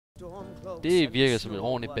Det virker som en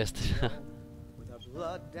ordentlig bedste.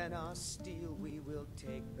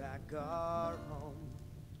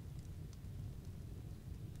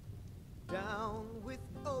 Down with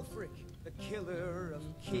Ulfric, the killer of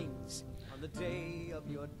kings. On the day of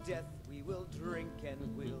your death, we will drink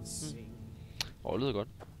and we'll sing. Det lyder godt.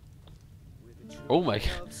 Oh my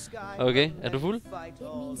god. Okay, er du fuld? It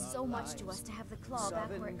means so much to us to have the claw back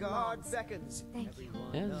where it belongs. Thank you.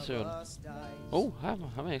 Ja, det ser godt. Oh, ham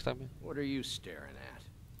er jeg ikke snakket med. What are you staring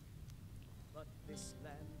at?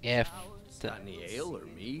 Ja, Got any ale or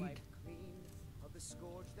mead?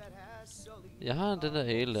 jeg har den der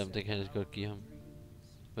ale der, det kan jeg godt give ham.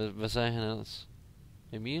 Hvad sagde han ellers?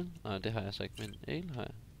 Emil? Nej, det har jeg så ikke, men ale har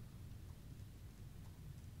jeg.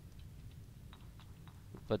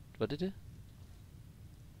 Var det det?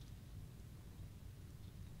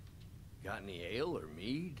 Got any ale or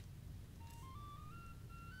mead?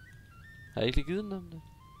 Har jeg ikke lige givet den om det?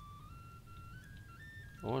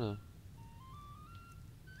 Nå.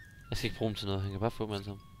 Jeg skal ikke bruge dem til noget, han kan bare få dem alle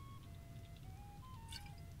sammen.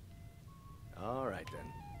 Alright then.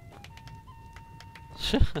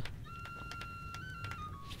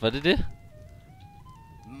 Var det det?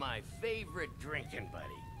 My favorite drinking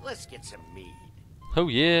buddy. Let's get some mead.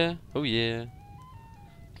 Oh yeah, oh yeah.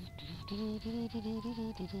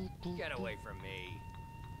 Get away from me.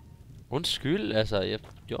 Undskyld, altså, jeg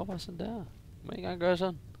gjorde bare sådan der. Må jeg ikke engang gøre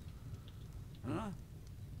sådan?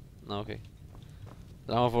 Nå, okay.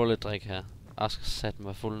 Lad mig få lidt drik her. Ask satme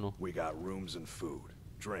mig fuld nu. We got rooms and food.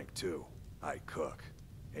 Drink too. I cook.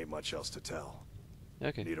 Ain't much else to tell.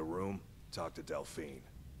 Okay. Need a room? Talk to Delphine.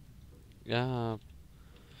 Jeg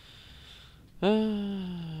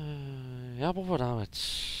har brug for et arbejde.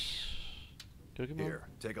 Kan du give mig? Here,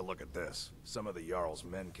 take a look at this. Some of the Jarl's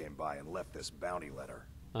men came by and left this bounty letter.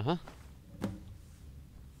 Aha.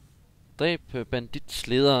 Dræb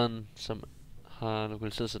banditslederen, som har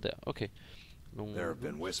lokaliseret sig der. Okay. There have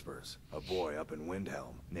been whispers. A boy up in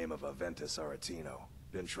Windhelm, name of Aventus Aretino,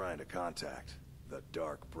 been trying to contact the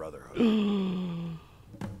Dark Brotherhood.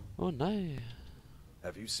 Oh nej.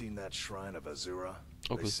 Have you seen that shrine of Azura?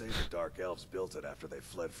 Okay. They say the Dark Elves built it after they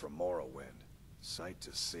fled from Morrowind. Sight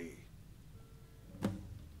to see.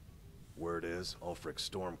 Word is, Ulfric's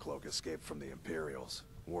Stormcloak escaped from the Imperials.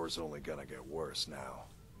 War's only gonna get worse now.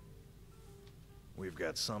 We've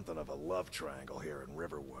got something of a love triangle here in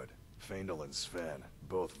Riverwood. Faendal and Sven,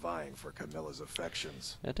 both vying for Camilla's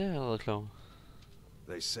affections. Ja, det er jeg allerede klar over.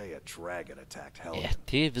 They say a dragon attacked Helgen. Ja,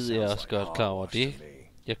 det ved jeg også godt klar over. Hogwash Det. to me.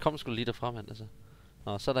 Jeg kom sgu lige derfra, mand, altså.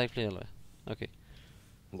 Nå, så er der ikke flere, eller hvad? Okay.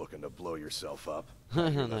 Looking to blow yourself up?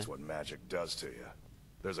 I hear that's what magic does to you.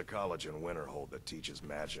 There's a college in Winterhold that teaches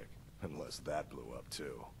magic, unless that blew up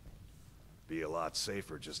too. Be a lot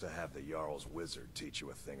safer just to have the Jarl's wizard teach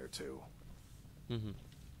you a thing or two.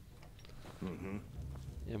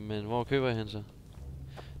 Jamen, hvor køber jeg hen så?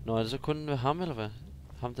 Nå, er det så kun ved ham, eller hvad?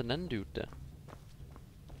 Ham den anden dude der.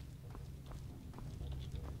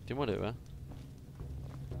 Det må det være.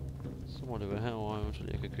 Så må det være herovre,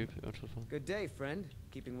 eventuelt jeg kan købe eventuelt for. Good day, friend.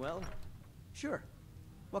 Keeping well? Sure.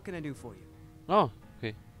 What can I do for you? Nå,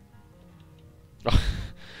 okay.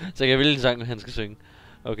 Så kan jeg vælge en sang, han skal synge.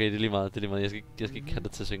 Okay, det er lige meget, det er lige meget. Jeg skal ikke have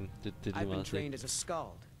dig til at synge. Det er lige meget.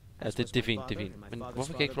 Ja, det er fint, det er fint. Men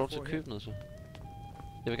hvorfor kan jeg ikke få lov til at købe noget så?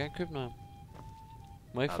 Jeg vil gerne købe noget.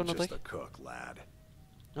 Må jeg ikke få noget drik?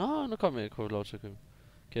 Nå, nu kommer jeg ikke få lov til at købe.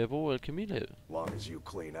 Kan jeg bruge alkemilaget? Long as you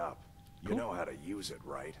clean up. You know how to use it,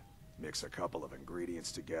 right? Mix a couple of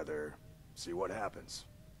ingredients together. See what happens.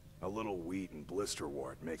 A little wheat and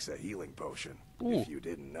blisterwort makes a healing potion, if you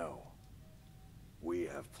didn't know. We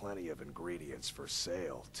have plenty of ingredients for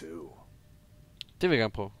sale, too. Det vil jeg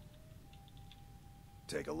gerne prøve.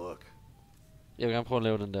 Take a look. Jeg vil gerne prøve at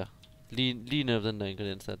lave den der. Lige netop den der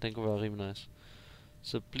ingrediens der. Den kunne være rimelig nice.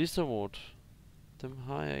 Så blisterwort. Dem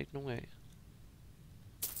har jeg ikke nogen af.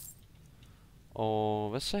 Og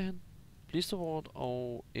hvad sagde han? Blisterwort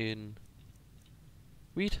og en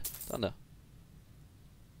wheat. Den der.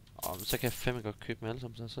 Så kan jeg fandme godt købe dem alle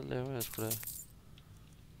sammen. Så laver jeg sgu da.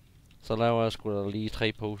 Så laver jeg sgu da lige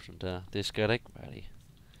 3 potion der. Det skal da ikke være det.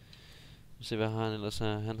 Se hvad har han ellers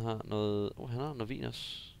her. Han har noget. Han har noget vin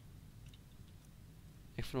også.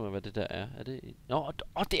 Jeg kan finde ud af hvad det der er. Er det? Nå,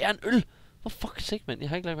 det er en øl. Hvor fuck sake, mand. Jeg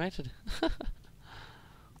har ikke lagt mærke til det.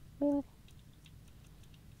 Det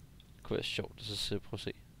kunne være sjovt. Så prøv at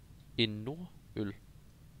se. En nordøl.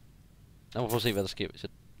 Lad mig prøve at se hvad der sker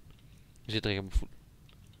hvis jeg drikker mig fuld.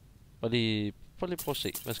 Prøv lige prøv at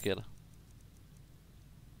se hvad sker der.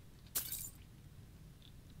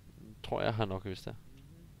 Tror jeg har nok hvis der.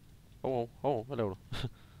 Hvad laver du?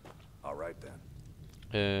 Alright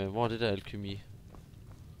then. Hvor er det der alkemi?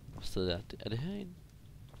 sted der. Er det herinde?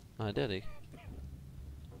 Nej, det er det ikke.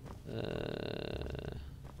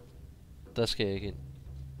 Der skal jeg ikke ind.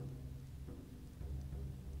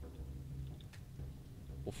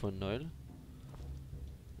 Hvorfor en nøgle?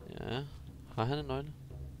 Ja. Har han en nøgle?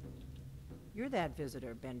 You're that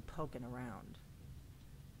visitor been poking around.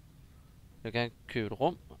 Jeg vil gerne købe et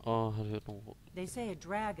rum, og har du hørt nogle rum? They say a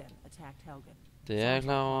dragon attacked Helgen. Det er jeg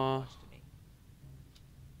klar over.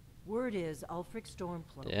 Word is Ulfric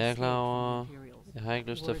Stormcloak. Det er jeg klar over. Jeg har ikke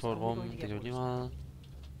lyst til at få et rum. Det kan jo lige meget.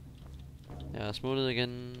 Jeg er smuttet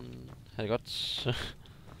igen. Ha' det godt.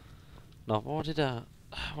 Nå, hvor er det der?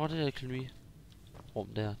 Hvor er det der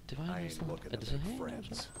økonomi-rum der? Det var en sted. Er det så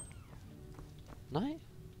her? Nej.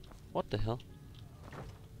 What the hell?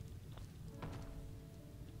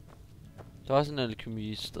 Der var sådan en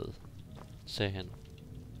alkemi-sted, sagde han.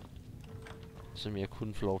 Som jeg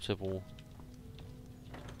kunne få lov til at bruge.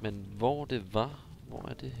 Men hvor det var? Hvor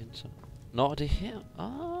er det hen så? Nå, det er her.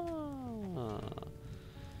 Ah.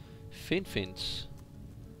 Fint.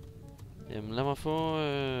 Jamen lad mig få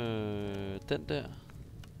den der.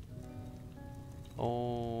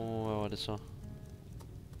 Og hvad var det så?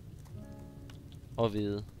 Og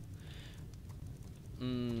hvide.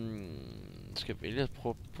 Skal jeg vælge at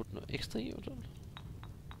prøve at putte noget ekstra i eventuelt?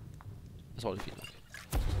 Jeg tror det er fint nok.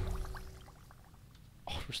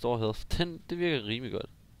 Restore health. Det virker rimelig godt.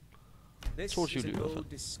 22 liv i hvert fald.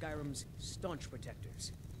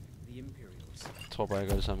 Jeg tror bare jeg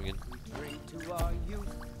gør det samme igen.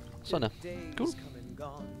 Sådan der. Cool.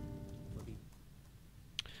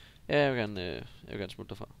 Ja, jeg vil gerne smutte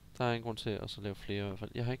derfra. Der er ingen grund til at så lave flere i hvert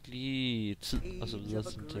fald. Jeg har ikke lige tid og så videre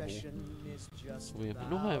til at bruge. Men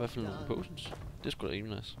nu har jeg i hvert fald nogle potions. Det skulle da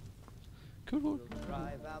rimelig nice. Cool.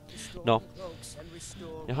 Nå.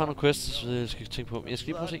 Jeg har nogle quests, så jeg skal tænke på. Men jeg skal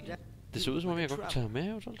lige prøve at se. Det ser ud som om jeg godt kan tage ham med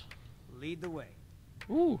eventuelt.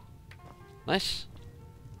 Nice.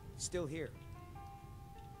 Still here.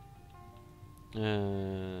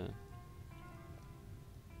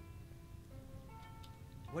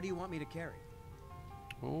 What do you want me to carry?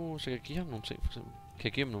 Så kan jeg give ham nogle ting, for eksempel. Kan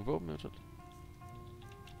jeg give ham nogle våben eventuelt?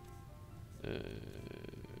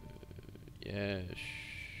 Ja.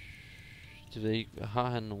 Det ved jeg ikke. Har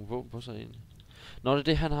han nogle våben på sig egentlig? Nå, det er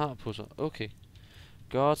det han har på sig. Okay.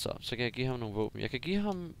 Godt så. Så kan jeg give ham nogle våben.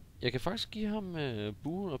 Jeg kan faktisk give ham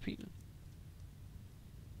bue og pil.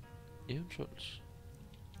 Eventuelt.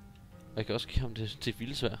 Og jeg kan også give ham det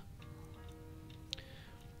vildsvær.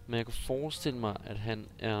 Men jeg kan forestille mig, at han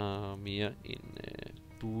er mere en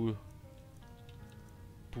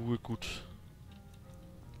buegut.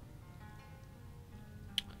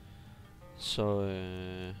 Så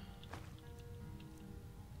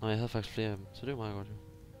nå, jeg havde faktisk flere af dem, så det er meget godt jo.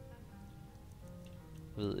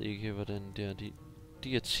 Jeg ved ikke, hvordan det er.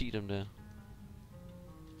 De er 10 dem der.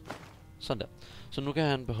 Sådan der. Så nu kan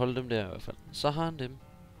han beholde dem der i hvert fald. Så har han dem.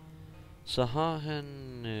 Så har han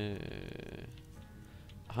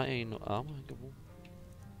har jeg noget armor, han kan bruge?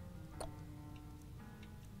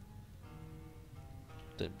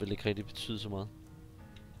 Den vil ikke rigtig betyde så meget.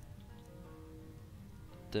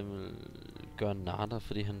 Den vil gøre natter,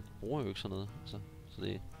 fordi han bruger jo ikke sådan noget. Altså, så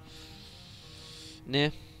det...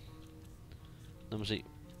 Næh. Lad mig se.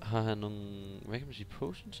 Har han nogle... Hvad kan man sige?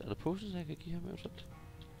 Potions? Er der potions, jeg kan give ham eventuelt?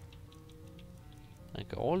 Han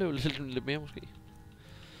kan overleve lidt mere måske.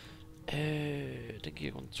 Den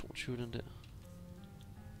giver kun 22, den der.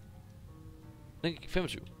 Den gik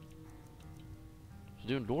 25. Så det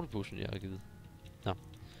er jo en lortepotion, jeg har givet. Nå.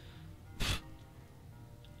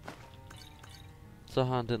 Så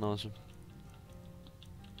har han den også.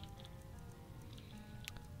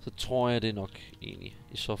 Så tror jeg det er nok egentlig,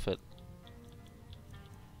 i så fald.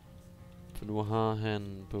 For nu har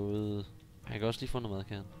han både... Han kan også lige få noget mad,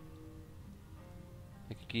 kan han?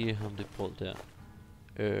 Jeg kan give ham det brød der.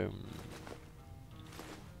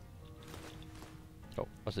 Jo,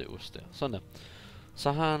 og så er ost der. Sådan der.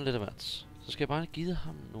 Så har han lidt af hvert. Så skal jeg bare give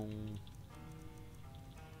ham nogle...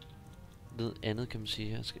 Noget andet, kan man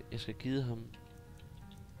sige. Jeg skal give ham...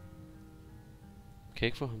 Kan jeg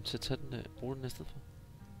ikke få ham til at tage den der, bruge den næste for?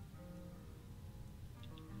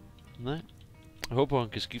 Nej. Jeg håber, han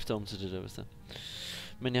kan skifte om til det der, hvis det er.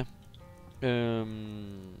 Men ja.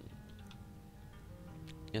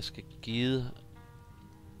 Jeg skal give...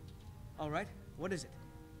 Alright, what is it?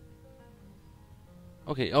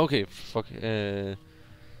 Okay, fuck.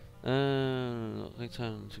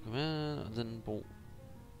 Return to command, og den brug.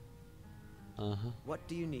 What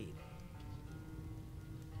do you need?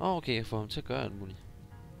 Okay, jeg får ham til at gøre alt muligt.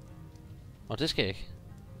 Og det skal jeg ikke.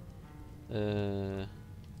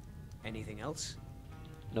 Anything else?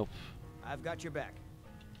 Nope. I've got your back.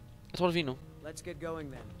 Jeg tror det er fint nu. Let's get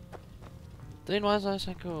going then. Det er en meget så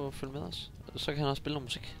han kan jo følge med os. Så kan han også spille noget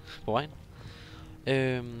musik på vejen.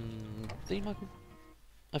 Det er meget cool.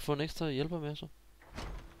 At få en ekstra hjælper med så.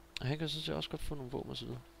 Og han kan så set også godt få nogle våben og så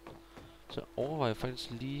videre. Så overvejer jeg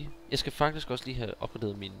faktisk lige... Jeg skal faktisk også lige have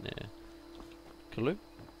opgraderet min... Kan du løbe?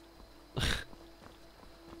 Jeg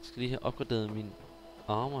skal lige have opgraderet min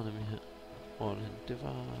armor nemlig her. Hvor er det henne? Det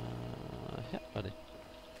var... Her var det.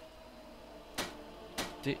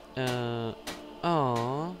 Det er...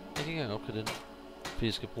 jeg kan ikke engang opgradere den. Fordi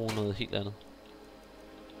jeg skal bruge noget helt andet.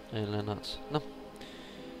 Af en eller anden art. Nå.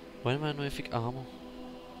 Hvordan var det nu, jeg fik armor?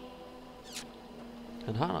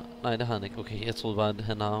 Han har... Nej, det har han ikke. Okay, jeg troede bare, at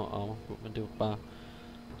han har armor på. Men det var bare...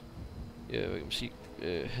 hvad kan man sige?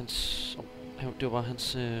 Hans... Det var bare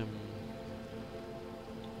hans...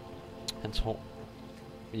 hans hår.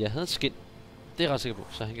 Jeg havde skin. Det er jeg ret sikker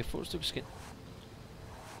på. Så han kan få et stykke skin.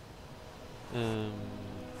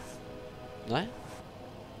 Nej.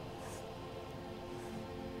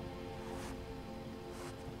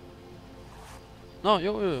 Nå,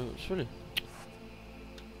 jo, selvfølgelig.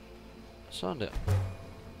 Sådan der.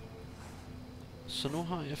 Så nu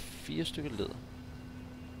har jeg 4 stykker læder.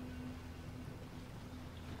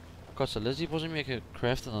 Godt, så lad os lige prøve at se, om jeg kan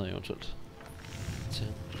crafte noget eventuelt.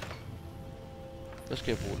 Til. Hvad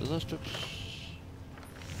skal jeg bruge? Læderstyks?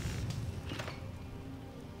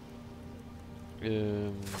 Har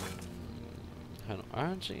jeg nogle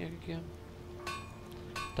iron ting, jeg kan give ham?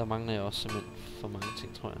 Der mangler jeg også simpelthen for mange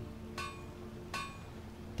ting, tror jeg.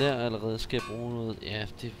 Der allerede skal jeg bruge noget... Ja,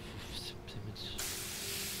 det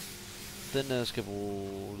den der skal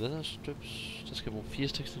bruge læderstrips. Der skal jeg bruge 4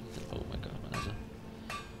 stykker. Oh my god, men altså.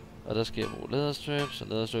 Og der skal jeg bruge læderstrips og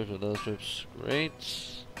læderstrips og læderstrips. Great.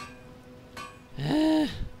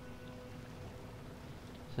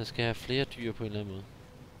 Så skal jeg have flere dyr på en eller anden måde.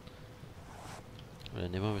 Det er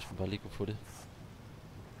nemmere, hvis man bare lige kunne få det.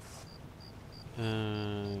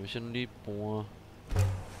 Hvis jeg nu lige bruger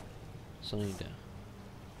sådan en der.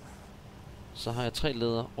 Så har jeg 3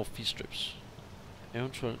 læder og 4 strips.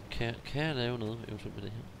 Eventuelt kan jeg lave noget eventuelt med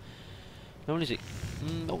det her. Lad mig lige se.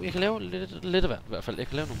 Jeg kan lave lidt af hvert i hvert fald. Jeg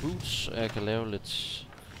kan lave nogle boots, og jeg kan lave lidt...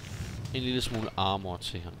 En lille smule armor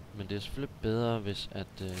til ham. Men det er selvfølgelig bedre, hvis at...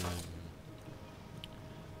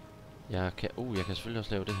 jeg kan selvfølgelig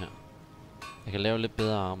også lave det her. Jeg kan lave lidt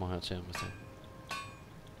bedre armor her til ham, hvis det er.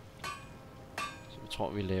 Så jeg tror,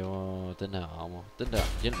 vi laver den her armor. Den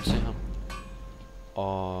der hjelm til ham.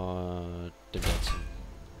 Og den der til.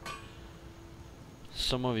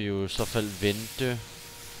 Så må vi jo i så fald vente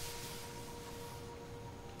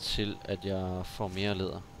til at jeg får mere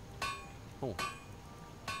læder. Jeg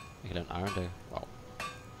kan lave en iron dagger.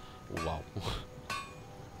 Wow.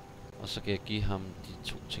 Og så kan jeg give ham de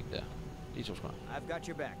 2 ting der. De 2 skrald. I've got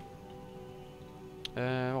your back.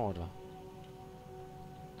 Hvor er det?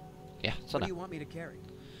 Ja, sådan der. What do you want me to carry?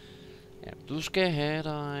 Ja, du skal have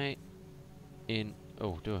dig en...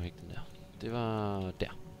 det var ikke den der. Det var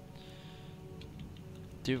der.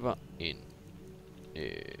 Det var en...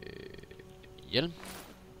 hjelm.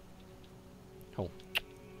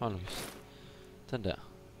 Hold nu kæft. Den der.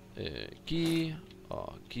 Give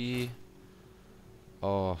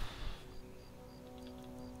og...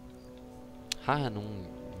 Har han nogen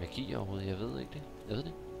magi overhovedet? Jeg ved ikke det. Jeg ved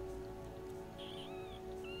det.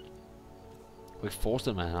 Jeg kunne ikke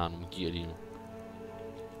forestille mig, at han har nogen magier lige nu.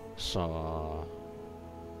 Så...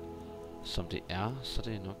 Som det er, så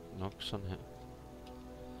det er nok sådan her.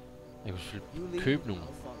 Jeg kunne selvfølgelig købe nogle.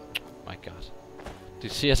 My god.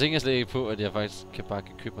 Det ser jeg tænker slet ikke på, at jeg faktisk kan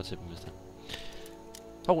købe mig til dem, hvis det er.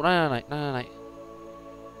 Nej.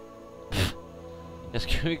 Jeg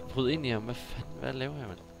skal jo ikke bryde ind i ham. Hvad laver jeg,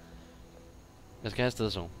 mand? Jeg skal have et sted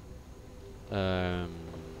at sove.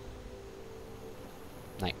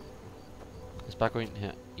 Nej. Jeg skal bare gå ind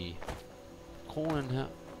her i kronen her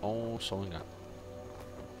og sove en gang.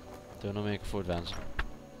 Det var noget med, at jeg kunne få et værelse.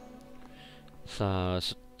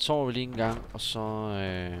 Så sover vi lige en gang, og så...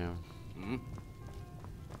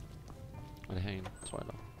 Og det her en, tror jeg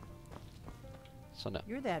da. Sådan der.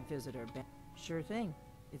 You're that visitor, Ben. Sure thing.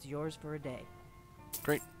 It's yours for a day.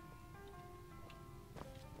 Great.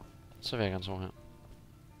 Så vil jeg gerne sove her.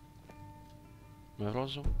 Må jeg få lov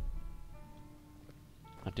til at sove?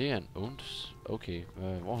 Og det er en ondt. Okay,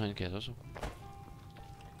 hvorhen kan jeg så sove?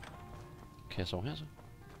 Kan jeg sove her så?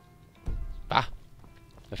 Bah!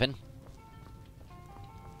 Hvad fanden?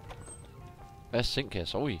 Hvad seng kan jeg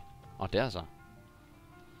sove i? Der så.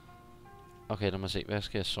 Okay, lad mig se. Hvad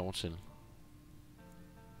skal jeg sove til?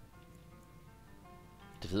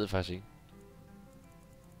 Det ved jeg faktisk ikke.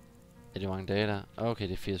 Er det mange dage der? Okay,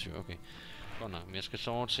 det er 24. Okay. Godt nok. Men jeg skal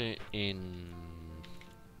sove til en...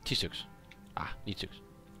 10 styks. 9 styks.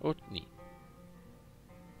 8, 9.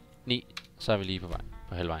 9. Så er vi lige på vej.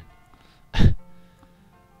 På halvvejen.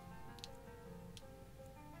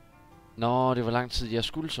 Nå, det var lang tid, jeg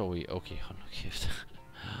skulle sove i. Okay, hold nu kæft.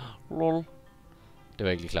 Lol. Det var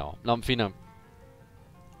jeg ikke lige klar over. Nå, men fint nok.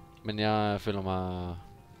 Men jeg føler mig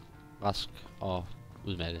rask og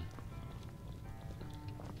udmattet.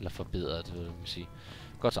 Eller forbedret, vil man sige.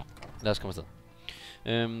 Godt så. Lad os komme afsted.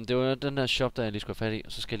 Det var den der shop, der jeg lige skulle have fat i.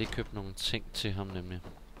 Og så skal jeg lige købe nogle ting til ham nemlig.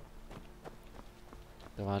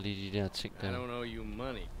 Der var lige de der ting der. I don't owe you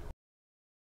money,